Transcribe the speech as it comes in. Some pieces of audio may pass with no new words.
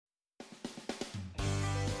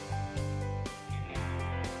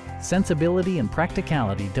Sensibility and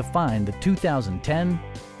practicality define the 2010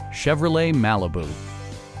 Chevrolet Malibu.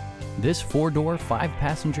 This four-door,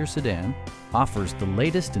 five-passenger sedan offers the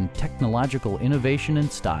latest in technological innovation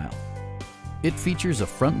and style. It features a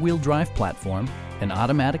front-wheel drive platform, an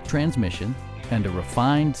automatic transmission, and a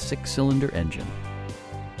refined six-cylinder engine.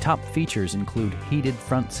 Top features include heated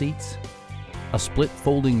front seats, a split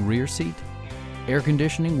folding rear seat, air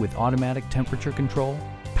conditioning with automatic temperature control,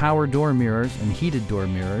 power door mirrors and heated door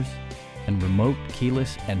mirrors, and remote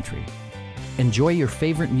keyless entry. Enjoy your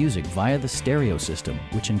favorite music via the stereo system,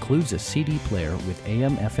 which includes a CD player with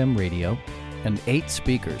AM/FM radio and 8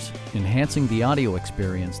 speakers, enhancing the audio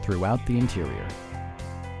experience throughout the interior.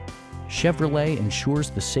 Chevrolet ensures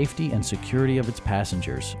the safety and security of its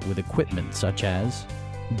passengers with equipment such as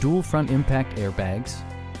dual front impact airbags,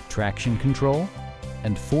 traction control,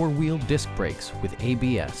 and four-wheel disc brakes with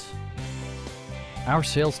ABS. Our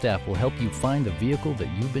sales staff will help you find the vehicle that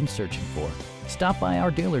you've been searching for. Stop by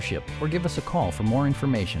our dealership or give us a call for more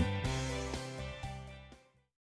information.